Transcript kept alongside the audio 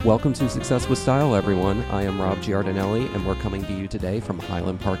Welcome to Success with Style, everyone. I am Rob Giardinelli, and we're coming to you today from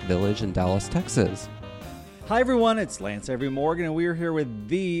Highland Park Village in Dallas, Texas. Hi, everyone. It's Lance Avery Morgan, and we are here with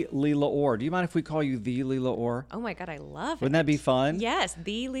the Leila Orr. Do you mind if we call you the Leila Orr? Oh, my God. I love it. Wouldn't that be fun? Yes.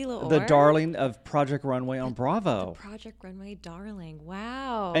 The Leila Orr. The darling of Project Runway on Bravo. Project Runway darling.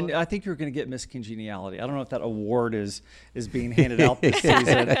 Wow. And I think you're going to get Miss Congeniality. I don't know if that award is being handed out this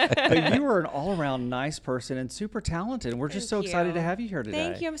season. But you are an all-around nice person and super talented. And we're just so excited to have you here today.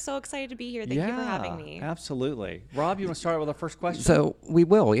 Thank you. I'm so excited to be here. Thank you for having me. Absolutely. Rob, you want to start with our first question? So we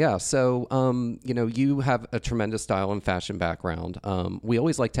will, yeah. So, you have a tremendous style and fashion background. We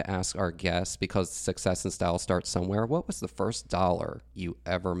always like to ask our guests, because success and style starts somewhere, what was the first dollar you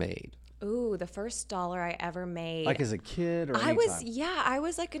ever made? Ooh, the first dollar I ever made. Like as a kid or I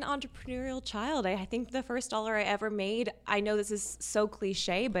was like an entrepreneurial child. I think the first dollar I ever made, I know this is so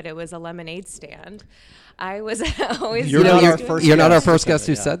cliche, but it was a lemonade stand. I was always... You're not our first guest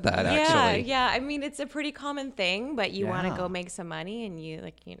who said that, actually. Yeah. I mean, it's a pretty common thing, but you want to go make some money and you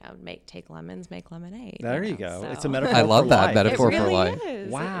take lemons, make lemonade. There you go. So. It's a metaphor I love for that life. metaphor It for really life.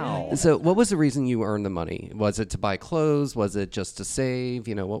 is. Wow. So what was the reason you earned the money? Was it to buy clothes? Was it just to save?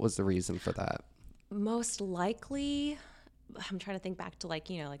 What was the reason for that? Most likely, I'm trying to think back to my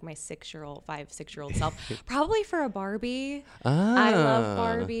 5-6-year-old self. Probably for a Barbie. I love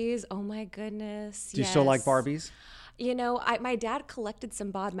Barbies. Oh my goodness. Do you still like Barbies? My dad collected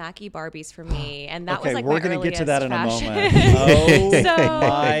some Bob Mackie Barbies for me, and that was Okay, like we're my going to get to that in a fashion. moment.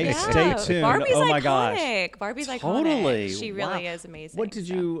 So, Stay tuned. Barbie's oh my iconic. gosh. Barbie's Totally. iconic. She really is amazing. What did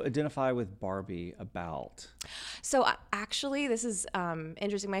you identify with Barbie about? So actually, this is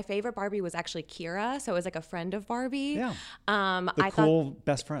interesting. My favorite Barbie was actually Kira. So it was like a friend of Barbie. Yeah. I cool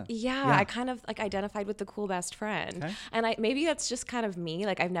best friend. Yeah, I kind of identified with the cool best friend. Okay. And maybe that's just kind of me.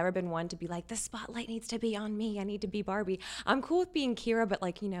 I've never been one to be like, the spotlight needs to be on me. I need to be Barbie. I'm cool with being Kira, but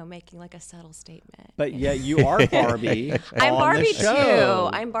making a subtle statement. But yeah, you are Barbie. I'm on Barbie the show.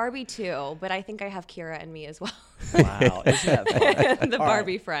 too. I'm Barbie too, but I think I have Kira in me as well. Wow, isn't that fun? The All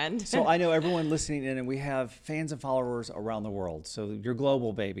Barbie right. friend. So I know everyone listening in, and we have fans and followers around the world. So you're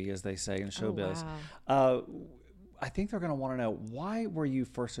global, baby, as they say in showbiz. Wow. I think they're going to want to know, why were you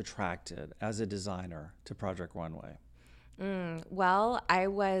first attracted as a designer to Project Runway? Well, I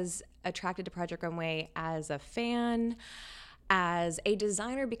was attracted to Project Runway as a fan, as a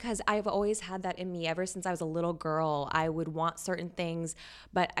designer, because I've always had that in me ever since I was a little girl. I would want certain things,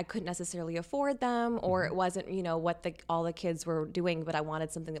 but I couldn't necessarily afford them, or it wasn't, what all the kids were doing, but I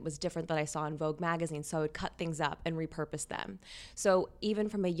wanted something that was different that I saw in Vogue magazine. So I would cut things up and repurpose them. So even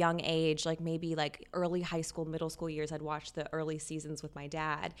from a young age, maybe early high school, middle school years, I'd watch the early seasons with my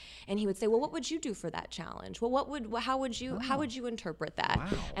dad, and he would say, well, what would you do for that challenge? Well, how would you interpret that? Wow.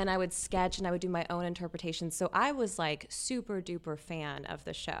 And I would sketch and I would do my own interpretation. So I was super duper fan of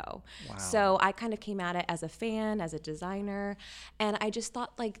the show. Wow. So I kind of came at it as a fan, as a designer, and I just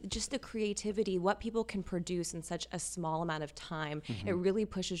thought just the creativity, what people can produce in such a small amount of time, it really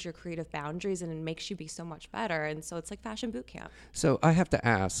pushes your creative boundaries and it makes you be so much better. And so it's like fashion boot camp. So I have to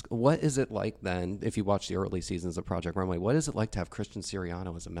ask, what is it like then, if you watch the early seasons of Project Runway, what is it like to have Christian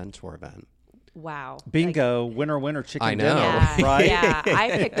Siriano as a mentor then? Wow. Bingo, winner, chicken I know. dinner, Yeah, right? yeah, I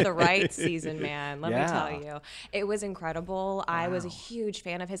picked the right season, man. Let me Yeah. tell you. It was incredible. I was a huge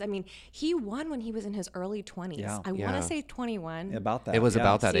fan of his. I mean, he won when he was in his early 20s. Yeah. I want to say 21. About that. It was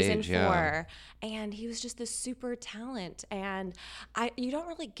about that Season age, 4, yeah. and he was just this super talent, and you don't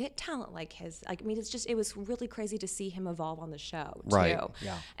really get talent like his. It was really crazy to see him evolve on the show too. Right.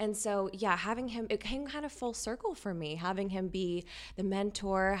 Yeah. And so having him, it came kind of full circle for me. Having him be the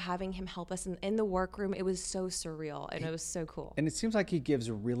mentor, having him help us in the workroom, it was so surreal and it was so cool. And it seems like he gives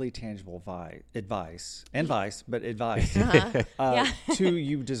really tangible advice to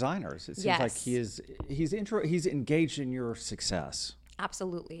you designers. It seems like he's engaged in your success.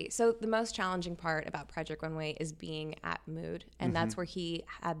 Absolutely. So the most challenging part about Project Runway is being at Mood, and that's where he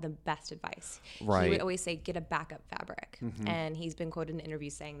had the best advice. Right. He would always say, get a backup fabric. And he's been quoted in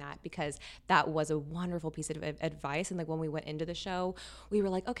interviews saying that, because that was a wonderful piece of advice. And when we went into the show, we were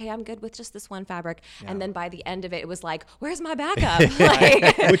like, okay, I'm good with just this one fabric. Yeah. And then by the end of it, it was like, where's my backup?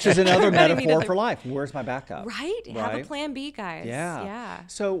 Which is another metaphor for life. Where's my backup? Right? Have a plan B, guys. Yeah.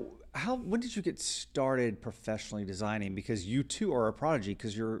 So when did you get started professionally designing? Because you too are a prodigy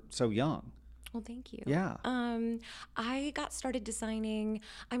because you're so young. Well, thank you. Yeah. I got started designing.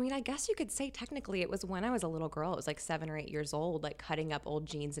 I mean, I guess you could say technically it was when I was a little girl. It was like 7 or 8 years old, like cutting up old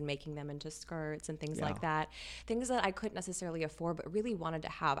jeans and making them into skirts and things like that. Things that I couldn't necessarily afford, but really wanted to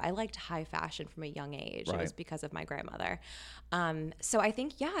have. I liked high fashion from a young age. It was because of my grandmother. So I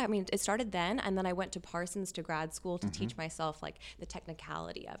think, I mean, it started then, and then I went to Parsons to grad school to teach myself like the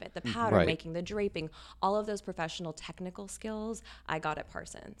technicality of it, the pattern making, the draping, all of those professional technical skills I got at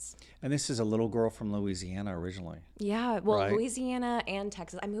Parsons. And this is a little girl from Louisiana originally. Yeah, well, Louisiana and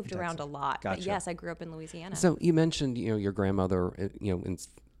Texas. I moved around a lot, but yes, I grew up in Louisiana. So you mentioned, your grandmother,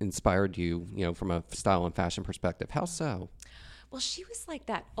 inspired you, from a style and fashion perspective. How so? Well, she was like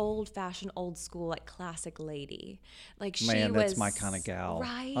that old-fashioned, old-school, like classic lady. Like Man, that's my kind of gal.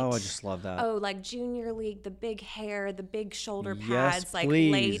 Right? Oh, I just love that. Oh, like Junior League, the big hair, the big shoulder Yes, pads, like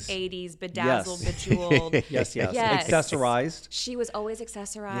please. late 80s, bedazzled, bejeweled. Yes. Accessorized. She was always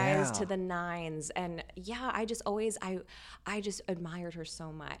accessorized to the nines. And I just always, I just admired her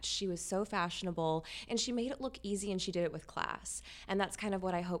so much. She was so fashionable, and she made it look easy, and she did it with class. And that's kind of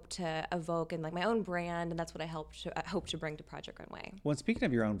what I hope to evoke in like my own brand, and that's what I hope to bring to Project Runway. Well, speaking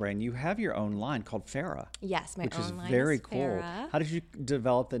of your own brand, you have your own line called Farah. Yes, my which own is line very is cool. Farah. How did you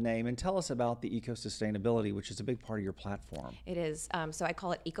develop the name? And tell us about the eco-sustainability, which is a big part of your platform. It is. So I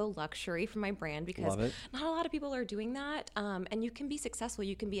call it eco-luxury for my brand because not a lot of people are doing that. And you can be successful.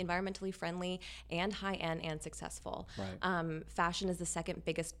 You can be environmentally friendly and high-end and successful. Right. Fashion is the second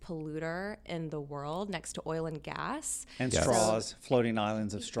biggest polluter in the world next to oil and gas. And straws, floating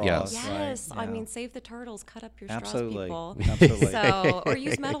islands of straws. Yes. Right? I mean, save the turtles, cut up your Absolutely. straws, people. Absolutely. So, or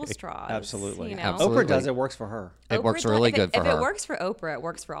use metal straws. Absolutely. Absolutely. Oprah does it. Works for her. It works really good for her. If it works for Oprah, it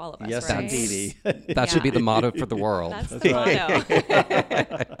works for all of us, Yes, right? indeedy. That should be the motto for the world. That's the motto.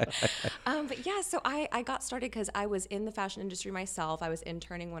 But so I got started because I was in the fashion industry myself. I was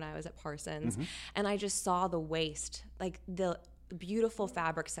interning when I was at Parsons, and I just saw the waste, like the beautiful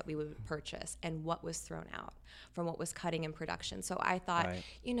fabrics that we would purchase and what was thrown out from what was cutting in production. So I thought,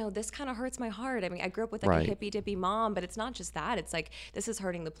 this kind of hurts my heart. I mean, I grew up with like a hippy dippy mom, but it's not just that. It's like, this is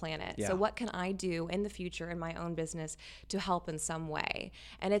hurting the planet. Yeah. So what can I do in the future in my own business to help in some way?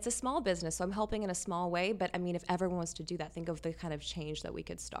 And it's a small business, so I'm helping in a small way. But I mean, if everyone wants to do that, think of the kind of change that we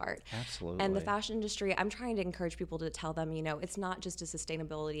could start. Absolutely. And the fashion industry, I'm trying to encourage people to tell them, it's not just a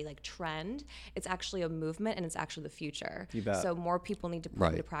sustainability like trend. It's actually a movement, and it's actually the future. You bet. So more people need to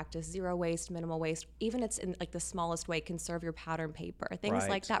put into practice zero waste, minimal waste. Even it's in like the smallest way, conserve your pattern paper. Things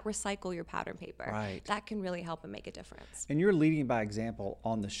like that, recycle your pattern paper. Right. That can really help and make a difference. And you're leading by example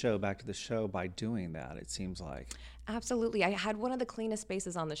on the show, back to the show, by doing that, it seems like. Absolutely. I had one of the cleanest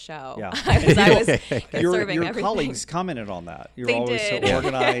spaces on the show. Yeah. I was conserving your everything. Colleagues commented on that. You're They always did. so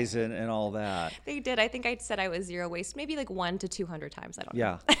organized and all that. They did. I think I said I was zero waste, maybe like 100 to 200 times. I don't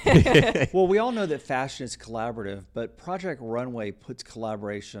know. Yeah. Well, we all know that fashion is collaborative, but Project Runway puts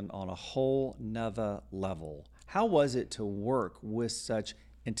collaboration on a whole nother level. How was it to work with such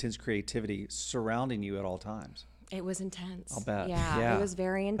intense creativity surrounding you at all times? It was intense. I'll bet. Yeah, it was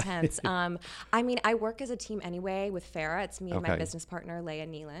very intense. I mean, I work as a team anyway with Farah. It's me and my business partner, Leah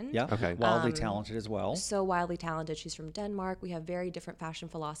Neelan. Yeah. Okay. Wildly talented as well. So wildly talented. She's from Denmark. We have very different fashion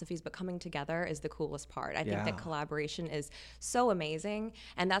philosophies, but coming together is the coolest part. I think that collaboration is so amazing,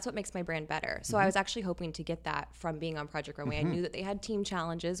 and that's what makes my brand better. So I was actually hoping to get that from being on Project Runway. I knew that they had team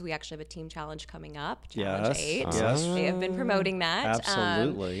challenges. We actually have a team challenge coming up, Challenge 8. Yes. They have been promoting that.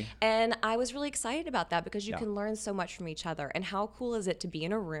 Absolutely. And I was really excited about that because you can learn so much from each other. And how cool is it to be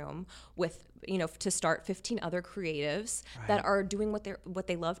in a room with, to start 15 other creatives that are doing what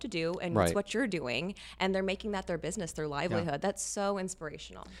they love to do, and it's what you're doing, and they're making that their business, their livelihood. That's so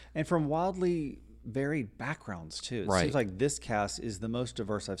inspirational. And from wildly varied backgrounds too. It seems like this cast is the most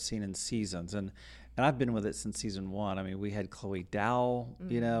diverse I've seen in seasons, and I've been with it since season 1. I mean, we had Chloe Dow,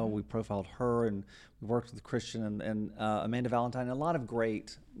 we profiled her, and we worked with Christian and Amanda Valentine. And a lot of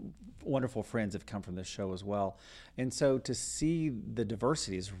great, wonderful friends have come from this show as well. And so to see the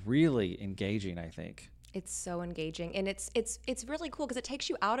diversity is really engaging, I think. It's so engaging, and it's really cool because it takes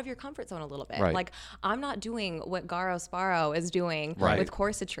you out of your comfort zone a little bit. Right. Like, I'm not doing what Garo Sparrow is doing with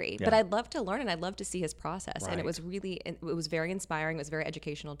corsetry, but I'd love to learn, and I'd love to see his process. And it was very inspiring. It was very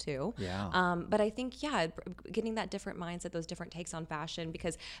educational too. Yeah. But I think getting that different mindset, those different takes on fashion,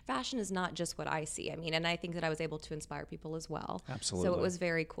 because fashion is not just what I see. I mean, and I think that I was able to inspire people as well. Absolutely. So it was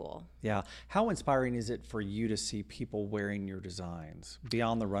very cool. Yeah. How inspiring is it for you to see people wearing your designs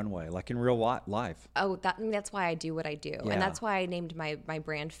beyond the runway, like in real life? Oh, that's why I do what I do. Yeah. And that's why I named my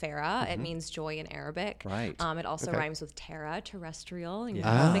brand Farah. It means joy in Arabic. Right. It also Okay. rhymes with terra, terrestrial, and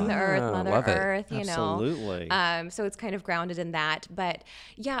Yeah. loving the earth, Mother love it. Earth, you know. Absolutely. So it's kind of grounded in that. But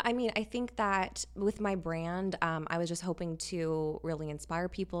yeah, I mean, I think that with my brand, I was just hoping to really inspire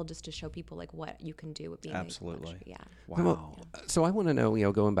people, just to show people like what you can do with being Absolutely. a luxury. Yeah. Wow. So I want to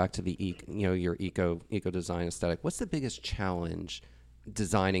know, going back to the your eco design aesthetic, what's the biggest challenge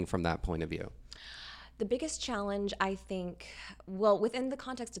designing from that point of view? The biggest challenge, I think, well, within the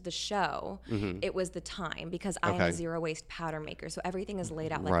context of the show, it was the time, because I am Okay. a zero waste pattern maker. So everything is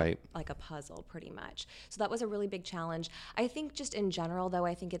laid out Right. like a puzzle, pretty much. So that was a really big challenge. I think just in general, though,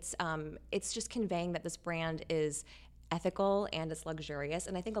 I think it's just conveying that this brand is ethical and it's luxurious.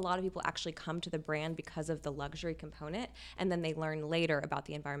 And I think a lot of people actually come to the brand because of the luxury component, and then they learn later about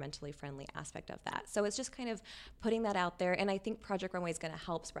the environmentally friendly aspect of that. So it's just kind of putting that out there. And I think Project Runway is going to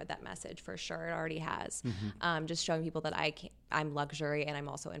help spread that message for sure. It already has. Just showing people that I'm luxury and I'm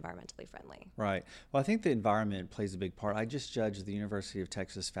also environmentally friendly. Right. Well, I think the environment plays a big part. I just judged the University of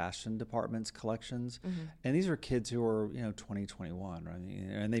Texas Fashion Department's collections, and these are kids who are 20, 21, right?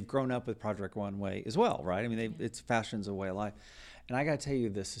 And they've grown up with Project Runway as well, right? I mean, it's fashion's a way of life, and I got to tell you,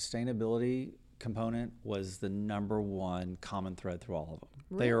 the sustainability component was the number one common thread through all of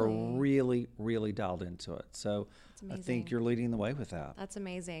them. They are really, really dialed into it. So I think you're leading the way with that. That's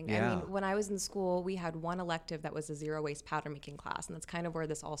amazing. Yeah. I mean, when I was in school, we had one elective that was a zero waste pattern making class, and that's kind of where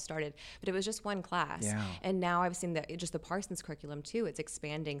this all started. But it was just one class. Yeah. And now I've seen that just the Parsons curriculum too. It's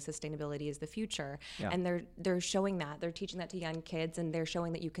expanding. Sustainability is the future, Yeah. and they're showing that. They're teaching that to young kids, and they're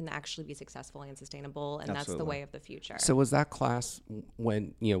showing that you can actually be successful and sustainable, and that's the Absolutely. way of the future. So was that class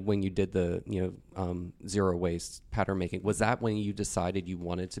when you did the zero waste pattern making? Was that when you decided you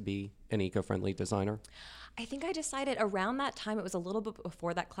wanted to be an eco-friendly designer? I think I decided around that time. It was a little bit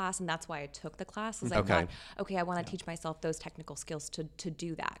before that class, and that's why I took the class. Is I Okay. thought, okay, I want to teach myself those technical skills to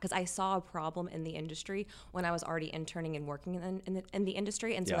do that, because I saw a problem in the industry when I was already interning and working in the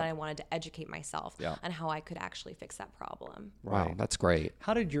industry, and so Yeah. then I wanted to educate myself Yeah. on how I could actually fix that problem. Wow, that's great.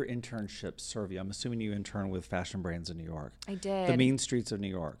 How did your internship serve you? I'm assuming you interned with fashion brands in New York. I did. The mean streets of New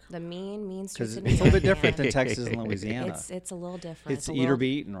York. The mean streets Because of it's New a little bit York, different man. than Texas and Louisiana. It's a little different. It's a eat or little- be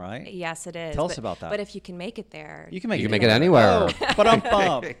eaten, right? Yes, it is. Tell us about that. But if you can make it there, You can make You can make it anywhere. Oh, but I'm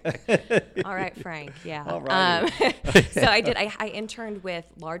bummed. all right, Frank. Yeah. All right. So I did. I interned with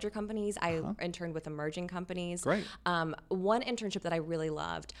larger companies. I interned with emerging companies. Great. One internship that I really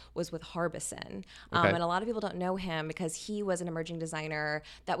loved was with Harbison. Okay. And a lot of people don't know him because he was an emerging designer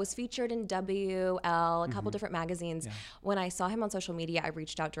that was featured in WL, a couple different magazines. When I saw him on social media, I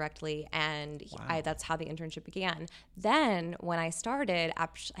reached out directly, and that's how the internship began. Then when I started, I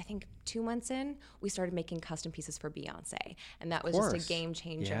think 2 months in, we started making custom pieces for Beyonce, and that was just course. a game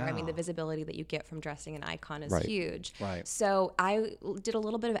changer. I mean, the Yeah. visibility that you get from dressing an icon is Right. huge. Right. So I did a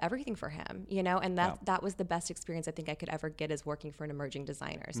little bit of everything for him, and that was the best experience I think I could ever get, is working for an emerging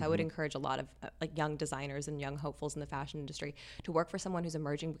designer. So I would encourage a lot of like young designers and young hopefuls in the fashion industry to work for someone who's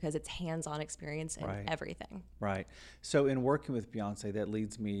emerging, because it's hands-on experience in Right. everything. Right. So in working with Beyonce, that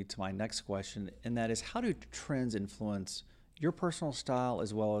leads me to my next question, and that is, how do trends influence your personal style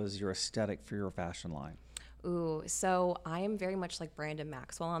as well as your aesthetic for your fashion line? Ooh, so I am very much like Brandon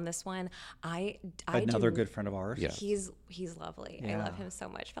Maxwell on this one. Another good friend of ours. Yeah. He's lovely. I Yeah. love him so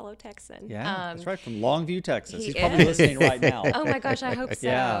much, fellow Texan. Yeah, that's right, from Longview, Texas. he He's probably is. listening right now. Oh my gosh, I hope so.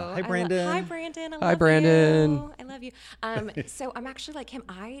 Yeah. Hi, Brandon. Hi, Brandon. Hi, Brandon. I love you. So I'm actually like him.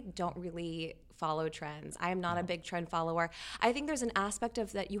 I don't really follow trends. I am not a big trend follower. I think there's an aspect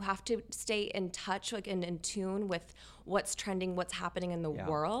of that you have to stay in touch, like in tune with what's trending, what's happening in the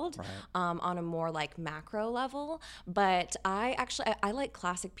world, on a more like macro level. But I like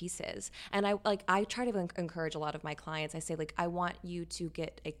classic pieces, and I try to encourage a lot of my clients. I say, like, I want you to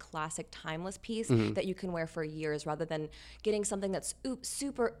get a classic, timeless piece that you can wear for years, rather than getting something that's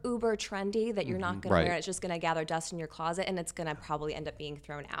super uber trendy that you're not going Right. to wear. It's just going to gather dust in your closet, and it's going to probably end up being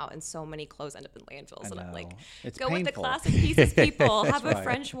thrown out. And so many clothes end up in landfills. And I'm like, know. It's go with the painful. classic pieces, people. Have a right.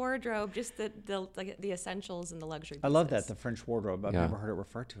 French wardrobe, just the essentials and the luxury pieces. I love that, the French wardrobe. I've Yeah. never heard it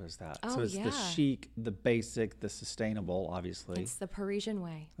referred to as that. Oh, So it's yeah. the chic, the basic, the sustainable, obviously. It's the Parisian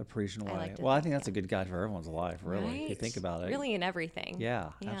way. The Parisian way. liked it Well, I that think that's a good guide for everyone's life, really, if you think about it. Really in everything.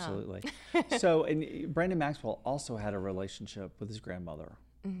 Yeah, absolutely. So, and Brandon Maxwell also had a relationship with his grandmother,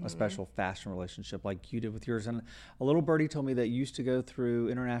 a special fashion relationship like you did with yours. And a little birdie told me that you used to go through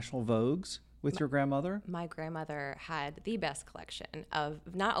international Vogues with your grandmother? My grandmother had the best collection of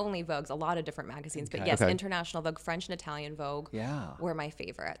not only Vogues, a lot of different magazines, but Okay. yes, Okay. International Vogue, French and Italian Vogue Yeah. were my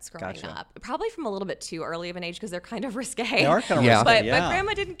favorites growing Gotcha. up. Probably from a little bit too early of an age because they're kind of risque. They are kind of Yeah. risque, But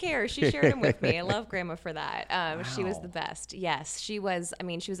grandma didn't care. She shared them with me. I love grandma for that. She was Wow. the best. Yes, she was. I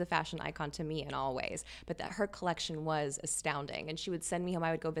mean, she was a fashion icon to me in all ways. But that her collection was astounding. And she would send me home.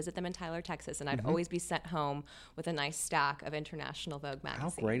 I would go visit them in Tyler, Texas, and I'd always be sent home with a nice stack of International Vogue How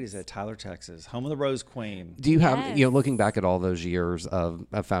magazines. great is it, Tyler, Texas, home of the Rose Queen? Do you have, Yes. looking back at all those years of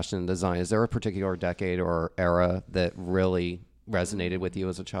fashion and design, is there a particular decade or era that really resonated with you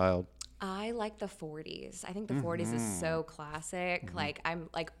as a child? I like the 40s. I think the 40s is so classic. Like I'm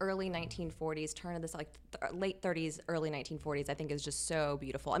like early 1940s, turn of this like late 30s, early 1940s. I think is just so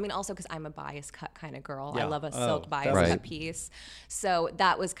beautiful. I mean, also because I'm a bias cut kind of girl. I Yeah. love a Oh, silk bias Right. cut piece. So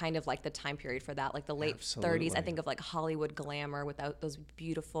that was kind of like the time period for that. Like the late 30s. I Absolutely. think of like Hollywood glamour without those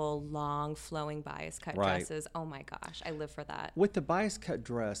beautiful long flowing bias cut Right. dresses. Oh my gosh, I live for that. With the bias cut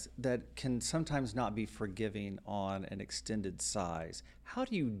dress that can sometimes not be forgiving on an extended size, how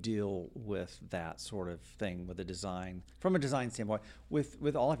do you deal with that sort of thing with a design, from a design standpoint,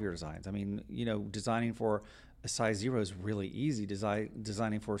 with all of your designs? I mean, designing for a size 0 is really easy.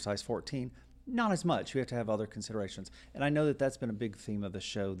 Designing for a size 14, not as much. You have to have other considerations. And I know that that's been a big theme of the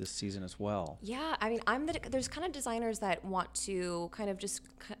show this season as well. Yeah, I mean, there's kind of designers that want to kind of just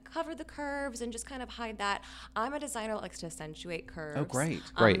cover the curves and just kind of hide that. I'm a designer that likes to accentuate curves. Oh, great.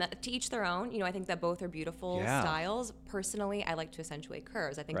 Great. To each their own. I think that both are beautiful Yeah. styles. Personally, I like to accentuate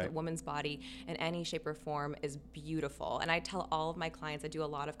curves. I think Right. the woman's body in any shape or form is beautiful. And I tell all of my clients, I do a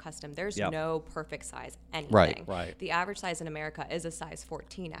lot of custom. There's Yep. no perfect size anything. Right. The average size in America is a size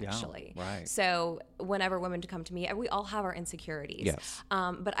 14, actually. right. So whenever women come to me, we all have our insecurities. Yes.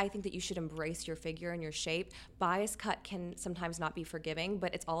 But I think that you should embrace your figure and your shape. Bias cut can sometimes not be forgiving,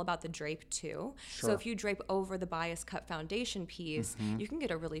 but it's all about the drape too. So if you drape over the bias cut foundation piece, you can get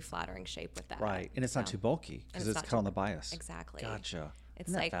a really flattering shape with that. Right. And it's not So- too bulky because it's it's not cut on too- the bias. Exactly. Gotcha. It's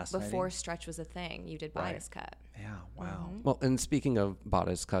Isn't that like fascinating? before stretch was a thing, you did bias cut. Yeah, wow. Well, and speaking of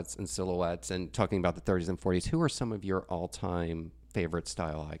bodice cuts and silhouettes and talking about the 30s and 40s, who are some of your all-time favorite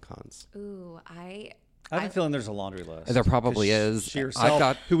style icons? Ooh, I I have a feeling there's a laundry list. There probably 'Cause is. She I've herself,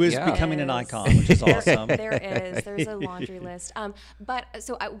 got- who is yeah. becoming an Is. icon, which is awesome. There is. There's a laundry list. But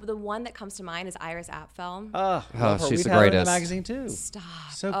the one that comes to mind is Iris Apfel. Love her. she's We've the had her in the greatest. magazine too. Stop.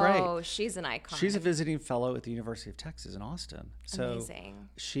 So great. Oh, she's an icon. She's a visiting fellow at the University of Texas in Austin. So Amazing.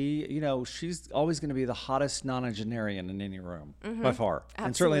 she's always going to be the hottest nonagenarian in any room by far,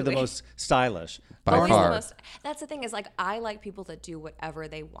 and certainly the Absolutely. most stylish. By Always far. the most. That's the thing is like I like people that do whatever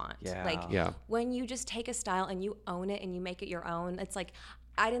they want. Yeah. Like Yeah. when you just take a style and you own it and you make it your own. It's like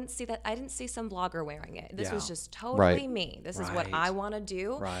I didn't see that. I didn't see some blogger wearing it. This was Yeah. just totally Right. me. This is what Right. I want to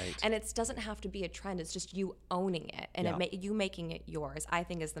do. Right. And it doesn't have to be a trend. It's just you owning it and Yeah. you making it yours. I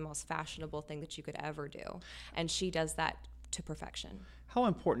think is the most fashionable thing that you could ever do. And she does that to perfection. How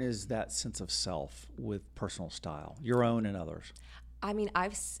important is that sense of self with personal style, your own and others? I mean, I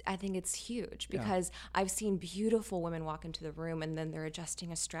think it's huge because I've seen beautiful women walk into the room and then they're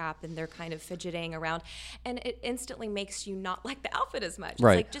adjusting a strap and they're kind of fidgeting around, and it instantly makes you not like the outfit as much.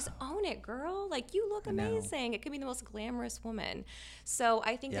 Right. It's like, just own it, girl. Like, you look amazing. It could be the most glamorous woman. So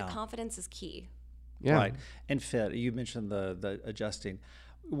I think that Yeah. confidence is key. Yeah. Right. And fit. You mentioned the adjusting.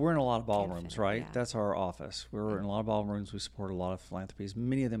 We're in a lot of ballrooms, fit, right? yeah. That's our office. We're in a lot of ballrooms. We support a lot of philanthropies,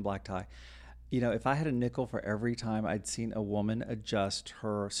 many of them black tie. If I had a nickel for every time I'd seen a woman adjust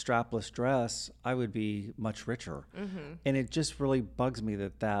her strapless dress, I would be much richer. And it just really bugs me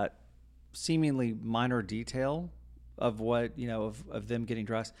that seemingly minor detail of what, of them getting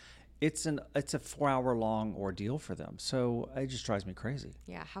dressed, it's a 4-hour long ordeal for them. So it just drives me crazy.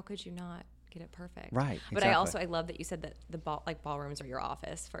 Yeah. How could you not get it perfect? Right, But exactly. I love that you said that ballrooms are your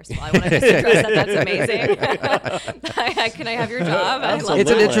office. First of all, I want to just address that. That's amazing. Can I have your job? I love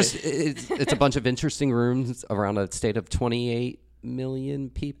It's an Absolutely. it's a bunch of interesting rooms around a state of 28 million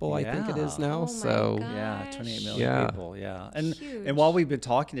people, I think it is Yeah. now. Oh my so God. Yeah, Gosh. 28 million Yeah. people. Yeah, and Huge. while we've been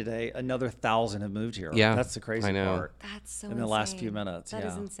talking today, another 1,000 have moved here. Yeah, that's the crazy I know. part. That's so in the last few insane. minutes, That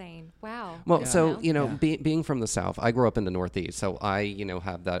is yeah. insane. Wow. Well, so Yeah. being from the South, I grew up in the Northeast, so I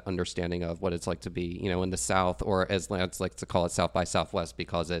have that understanding of what it's like to be in the South, or as Lance likes to call it, South by Southwest,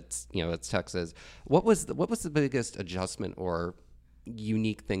 because it's it's Texas. What was the biggest adjustment or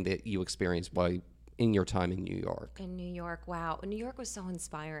unique thing that you experienced while in your time in New York? In New York, wow. New York was so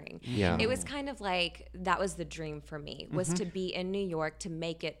inspiring. Yeah. It was kind of like, that was the dream for me, was to be in New York, to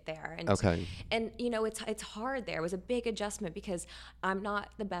make it there. And Okay. and you know, it's hard there. It was a big adjustment because I'm not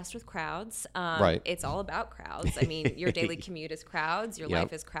the best with crowds. Right. It's all about crowds. I mean, your daily commute is crowds, your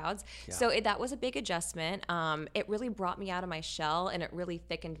life is crowds. Yeah. So that was a big adjustment. It really brought me out of my shell, and it really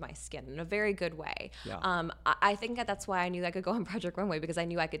thickened my skin in a very good way. Yeah. I think that's why I knew I could go on Project Runway, because I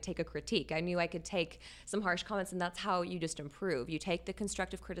knew I could take a critique. I knew I could take some harsh comments, and that's how you just improve. You take the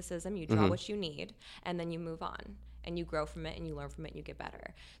constructive criticism, you draw what you need, and then you move on. And you grow from it, and you learn from it, and you get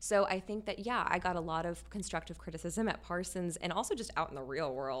better. So I think that, yeah, I got a lot of constructive criticism at Parsons, and also just out in the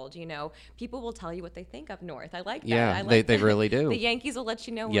real world. You know, people will tell you what they think up north. I like that. Yeah, I like they that. really do. The Yankees will let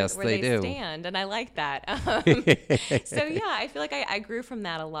you know Yes, where they do. stand, and I like that. So yeah, I feel like I grew from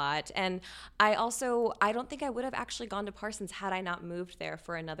that a lot. And I don't think I would have actually gone to Parsons had I not moved there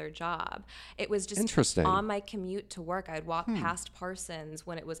for another job. It was just Interesting. on my commute to work. I would walk past Parsons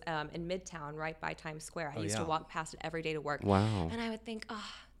when it was in Midtown, right by Times Square. I used to walk past it every day to work. Wow. And I would think,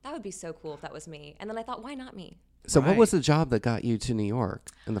 that would be so cool if that was me. And then I thought, why not me? So what was Right. the job that got you to New York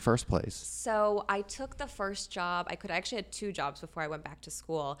in the first place? So I took the first job I actually had 2 jobs before I went back to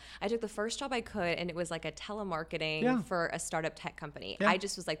school. I took the first job I could, and it was like a telemarketing for a startup tech company. Yeah. I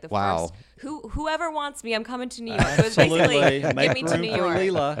just was like the Wow. first, whoever wants me, I'm coming to New York. So it was basically, get Make me to room New for York.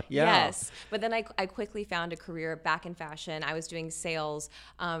 Leela. Yeah. Yes. But then I quickly found a career back in fashion. I was doing sales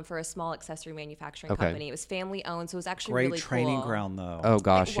for a small accessory manufacturing Okay. company. It was family owned, so it was actually Great really training cool. ground, though. Oh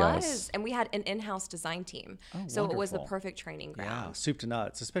gosh, It was, yes. and we had an in-house design team, Oh, so it was the wonderful. perfect training ground. Yeah, soup to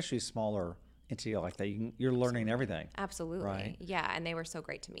nuts, especially a smaller entity like that. You're learning everything. Absolutely. Right. Yeah, and they were so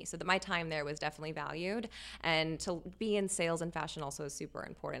great to me. So that my time there was definitely valued, and to be in sales and fashion also is super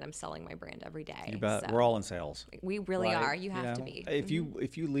important. I'm selling my brand every day. You bet. So We're all in sales. we really right? are. You have to know, be. If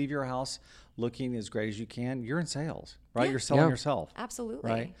you leave your house looking as great as you can, you're in sales, right? You're selling Yeah. yourself. Absolutely.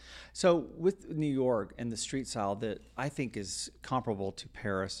 Right. So with New York and the street style that I think is comparable to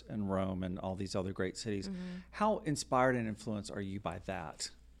Paris and Rome and all these other great cities, how inspired and influenced are you by that?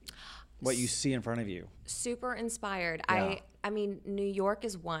 What you see in front of you? Super inspired. Yeah. I mean, New York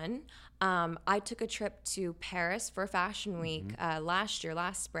is one. I took a trip to Paris for Fashion Week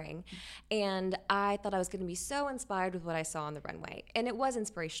last spring, and I thought I was going to be so inspired with what I saw on the runway. And it was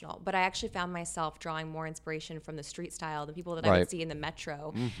inspirational, but I actually found myself drawing more inspiration from the street style, the people that I Right. would see in the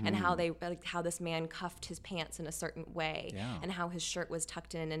metro, and how this man cuffed his pants in a certain way, Yeah. and how his shirt was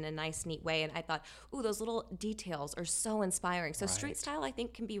tucked in a nice, neat way. And I thought, ooh, those little details are so inspiring. So street style, I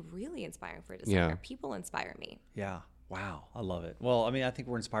think, can be really inspiring for a designer. Yeah. People inspire me. Yeah. Wow. I love it. Well, I mean, I think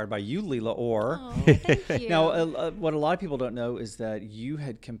we're inspired by you, Leela Orr. Oh, thank you. Now, what a lot of people don't know is that you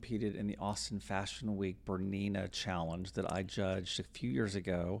had competed in the Austin Fashion Week Bernina Challenge that I judged a few years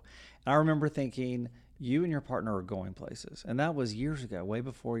ago. And I remember thinking, you and your partner are going places. And that was years ago, way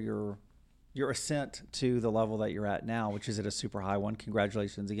before your ascent to the level that you're at now, which is at a super high one.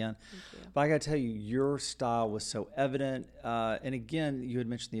 Congratulations again. But I got to tell you, your style was so evident. And again, you had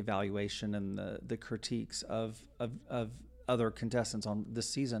mentioned the evaluation and the critiques of other contestants on this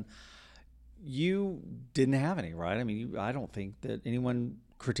season. You didn't have any, right? I mean, I don't think that anyone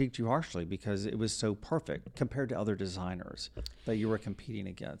critiqued you harshly because it was so perfect compared to other designers that you were competing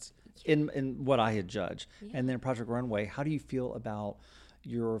against in what I had judged. And then Project Runway, how do you feel about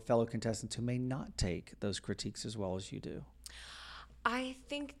your fellow contestants who may not take those critiques as well as you do? I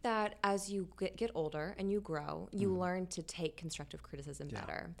think that as you get older and you grow, you learn to take constructive criticism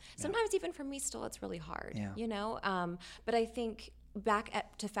better. Sometimes even for me still, it's really hard, Yeah. you know? But I think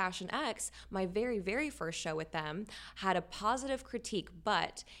to Fashion X, my very, very first show with them had a positive critique,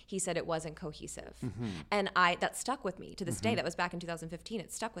 but he said it wasn't cohesive. And that stuck with me to this day. That was back in 2015.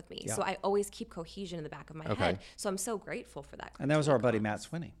 It stuck with me. Yeah. So I always keep cohesion in the back of my head. So I'm so grateful for that. And that was our critique buddy on Matt this.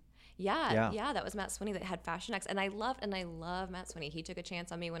 Swinney. Yeah, that was Matt Swinney that had Fashion X, and I love Matt Swinney. He took a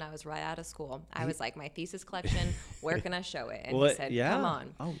chance on me when I was right out of school. I was like, my thesis collection, where can I show it? And he said, come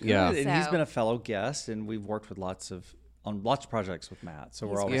on. Oh, good. Yeah. And he's So- been a fellow guest, and we've worked with lots of projects with Matt, so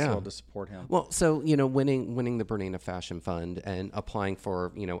we're always great. thrilled to support him. Well, so winning the Bernina Fashion Fund and applying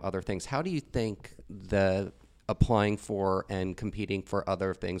for other things. How do you think the applying for and competing for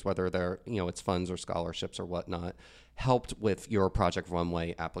other things, whether they're it's funds or scholarships or whatnot, helped with your Project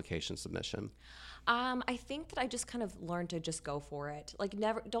Runway application submission? I think that I just kind of learned to just go for it. Like,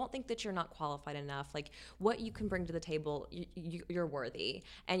 never, don't think that you're not qualified enough. Like, what you can bring to the table, you're worthy,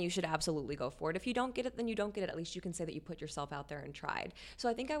 and you should absolutely go for it. If you don't get it, then you don't get it. At least you can say that you put yourself out there and tried. So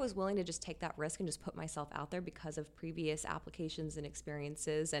I think I was willing to just take that risk and just put myself out there because of previous applications and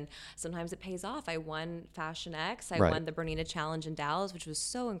experiences. And sometimes it pays off. I won Fashion X. I won the Bernina Challenge in Dallas, which was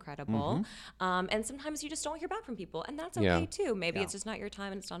so incredible. And sometimes you just don't hear back from people, and that's okay too. Maybe it's just not your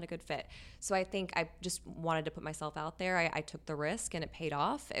time and it's not a good fit. So I think I just wanted to put myself out there. I took the risk and it paid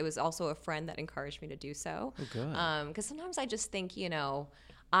off. It was also a friend that encouraged me to do so. Oh, good. Because sometimes I just think,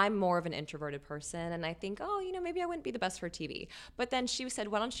 I'm more of an introverted person, and I think, maybe I wouldn't be the best for TV. But then she said,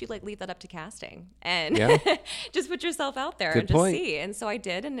 why don't you leave that up to casting and just put yourself out there and just see. And so I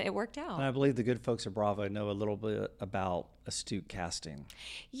did, and it worked out. And I believe the good folks at Bravo know a little bit about astute casting.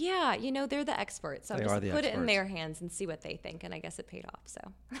 Yeah, they're the experts. So just put it in their hands and see what they think, and I guess it paid off. So.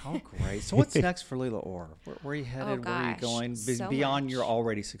 Oh, great. So what's next for Lila Orr? Where are you headed? Oh, gosh, where are you going? so Beyond much. your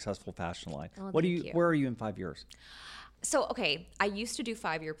already successful fashion line. Oh, Where are you in 5 years? So, okay, I used to do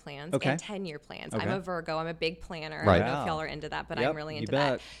 5-year plans and 10-year plans. Okay. I'm a Virgo. I'm a big planner. Right. I don't know if y'all are into that, but I'm really into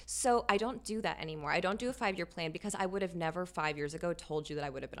that. So I don't do that anymore. I don't do a 5-year plan because I would have never 5 years ago told you that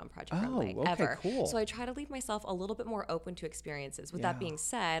I would have been on Project Runway, ever. Cool. So I try to leave myself a little bit more open to experiences. With that being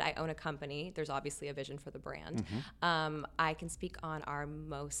said, I own a company. There's obviously a vision for the brand. I can speak on our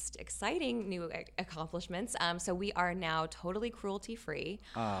most exciting new accomplishments. So we are now totally cruelty-free.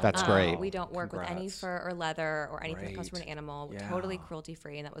 That's great. We don't work with any fur or leather or anything that comes from an animal. Yeah. Totally cruelty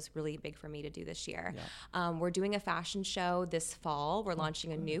free, and that was really big for me to do this year. We're doing a fashion show this fall. We're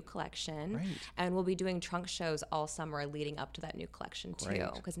launching a new collection, and we'll be doing trunk shows all summer leading up to that new collection too,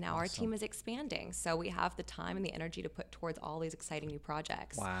 because now our team is expanding. So we have the time and the energy to put towards all these exciting new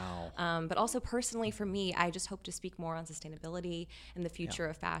projects. Wow. But also personally for me, I just hope to speak more on sustainability and the future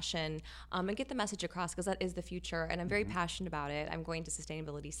of fashion, and get the message across, because that is the future, and I'm very passionate about it. I'm going to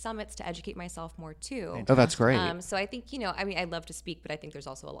sustainability summits to educate myself more too. Oh, that's great. So I think, I love to speak, but I think there's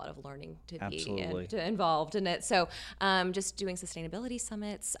also a lot of learning to be involved in it. So just doing sustainability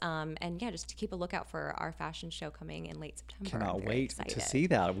summits, and just to keep a lookout for our fashion show coming in late September. Cannot wait to see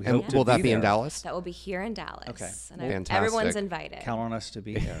that. We and hope will to that be there. in Dallas? That will be here in Dallas. Okay. And Fantastic. everyone's invited. Count on us to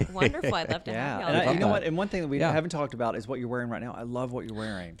be there. Wonderful. I'd love to have And y'all. you know what? And one thing that we haven't talked about is what you're wearing right now. I love what you're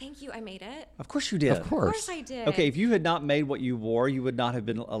wearing. Thank you. I made it. Of course you did. Of Of course. course I did. Okay, if you had not made what you wore, you would not have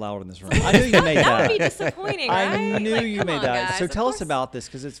been allowed in this room. I knew you made That would that. be disappointing, right? I knew you Come made on, that. guys. So Of tell us course. about this,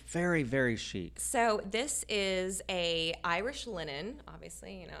 because it's very, very chic. So this is a Irish linen,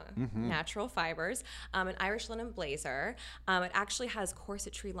 obviously, natural fibers, an Irish linen blazer. It actually has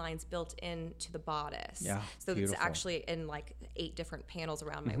corsetry lines built into the bodice. Yeah, So beautiful. it's actually in 8 different panels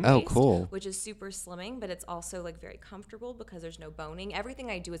around my Oh, waist. cool. Which is super slimming, but it's also very comfortable because there's no boning. Everything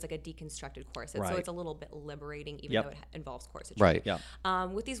I do is a deconstructed corset, so Right. it's a little bit liberating, even Yep. though it involves corsetry. Right. Yeah.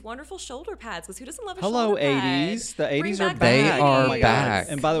 With these wonderful shoulder pads, because who doesn't love a Hello, shoulder pad? 80s. The 80s Bring are back back. the They are Oh my God. back.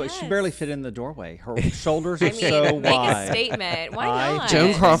 And by the way, she Yes. barely fit in the doorway. Her shoulders are I mean, so make wide. a statement. Why I not? Joan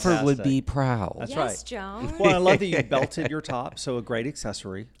Yes. Crawford would Fantastic. be proud. That's yes, right. Joan. Well, I love that you belted your top, so a great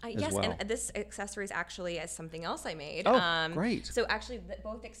accessory as Yes, well. and this accessory is actually something else I made. Oh, great. So actually,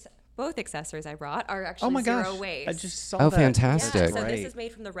 both accessories I brought are actually Oh my zero gosh! waste. I just saw Oh, that. fantastic. Yeah, Fantastic. so Great. this is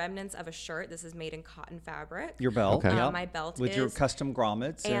made from the remnants of a shirt. This is made in cotton fabric. Your belt. Okay. Yep. My belt with your is- custom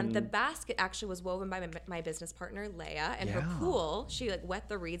grommets. And the basket actually was woven by my business partner Leia, and her Yeah. pool. She wet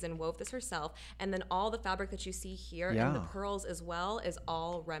the reeds and wove this herself, and then all the fabric that you see here and the Yeah. pearls as well is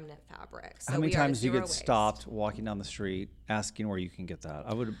all remnant fabric. So How many we are times do you zero get waste. stopped walking down the street asking where you can get that?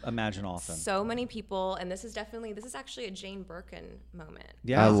 I would imagine often. So many people, and this is actually a Jane Birkin moment.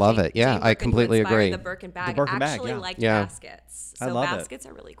 Yeah. I love it. Yeah, Jane I Birkin, who completely inspired agree. The Birkin bag, Birkin bag, actually yeah. liked Yeah. baskets. I So love it. baskets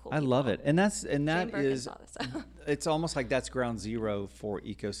are really cool. I love people. it, and Jane that Birkin is saw this. it's almost like that's ground zero for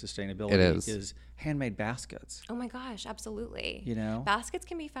eco sustainability. It is. Handmade baskets. Oh my gosh, absolutely. You know? Baskets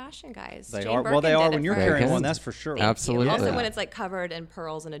can be fashion, guys. They Jane are. Birkin Well, they did are it when you're for carrying us. one. That's for sure. Thank you. Absolutely. Also, when it's covered in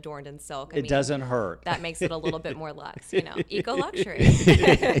pearls and adorned in silk, It doesn't hurt. That makes it a little bit more luxe, eco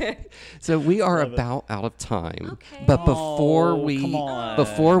luxury. So we are about out of time. Okay. But before Oh, we come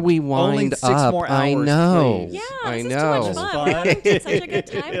on. wind 6 up, more I hours, know. please. Yeah, I this know. is too much fun. Fun. We're having such a good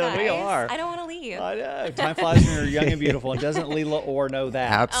time, Yeah, guys. we are. I don't want to leave. I know. Time flies when you're young and beautiful, and doesn't Lila Orr know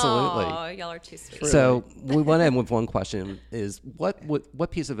that? Absolutely. Oh, y'all are too sweet. So we want to end with one question: is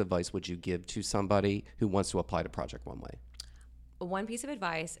what piece of advice would you give to somebody who wants to apply to Project Runway? one piece of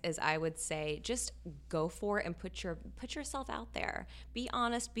advice is I would say just go for it and put yourself out there. Be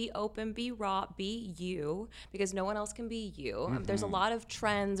honest, be open, be raw, be you, because no one else can be you. Mm-hmm. There's a lot of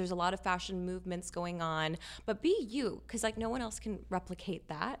trends, there's a lot of fashion movements going on, but be you, because like no one else can replicate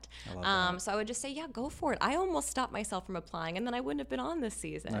that. I love that. So I would just say, yeah, go for it. I almost stopped myself from applying, and then I wouldn't have been on this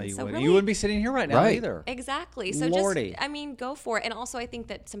season. No, you so wouldn't. really, You wouldn't be sitting here right now Right. either. Exactly. So Lordy. just, I mean, go for it. And also I think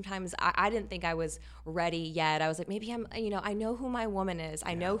that sometimes I didn't think I was ready yet. I was like, maybe I know who my woman is.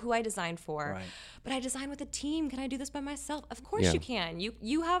 I know who I designed for, Right. but I design with a team. Can I do this by myself? Of course Yeah. you can.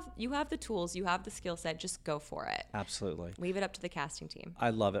 You have the tools, you have the skill set. Just go for it. Absolutely. Leave it up to the casting team. I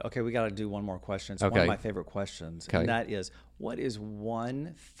love it. Okay, we got to do one more question. It's one Okay. of my favorite questions. Okay. And that is, what is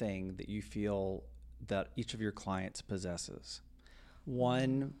one thing that you feel that each of your clients possesses?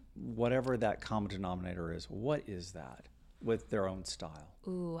 One, whatever that common denominator is, what is that with their own style?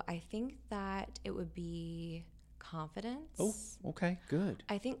 Ooh, I think that it would be confidence. Oh, okay, good.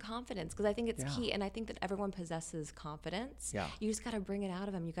 I think confidence, because I think it's Yeah. key, and I think that everyone possesses confidence. Yeah. You just got to bring it out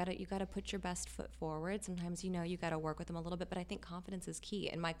of them. You got to put your best foot forward. Sometimes you got to work with them a little bit, but I think confidence is key.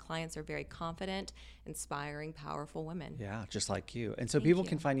 And my clients are very confident, inspiring, powerful women. Yeah, just like you. And so Thank people you.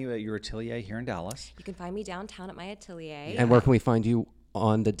 can find you at your atelier here in Dallas. You can find me downtown at my atelier. And where can we find you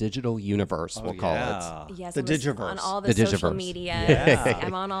on the digital universe, we'll call it? Yes, the I'm Digiverse. on all the The social Digiverse. medias. Yeah.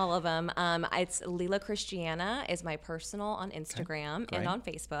 I'm on all of them. It's Lila Christiana is my personal on Instagram Great. and on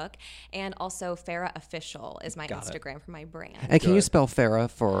Facebook, and also Farah Official is my Got it. Instagram for my brand. And can you Good. spell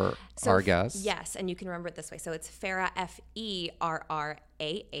Farah for So our guests? Yes, and you can remember it this way. So it's Farah, Ferrrah,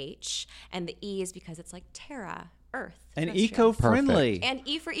 and the E is because it's like Terra, Earth. And terrestrial. eco-friendly. And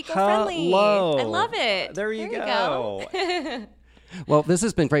E for eco-friendly. Hello. I love it. There you go. Well, this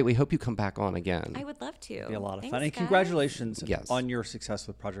has been great. We hope you come back on again. I would love to. Be a lot of Thanks, fun. And guys. congratulations Yes. on your success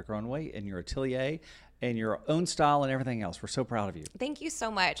with Project Runway and your atelier and your own style and everything else. We're so proud of you. Thank you so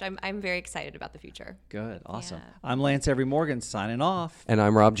much. I'm very excited about the future. Good. Awesome. Yeah. I'm Lance Avery Morgan signing off. And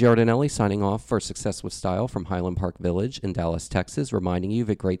I'm Rob Giardinelli signing off for Success with Style from Highland Park Village in Dallas, Texas, reminding you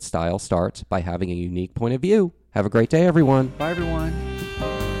that great style starts by having a unique point of view. Have a great day, everyone. Bye, everyone.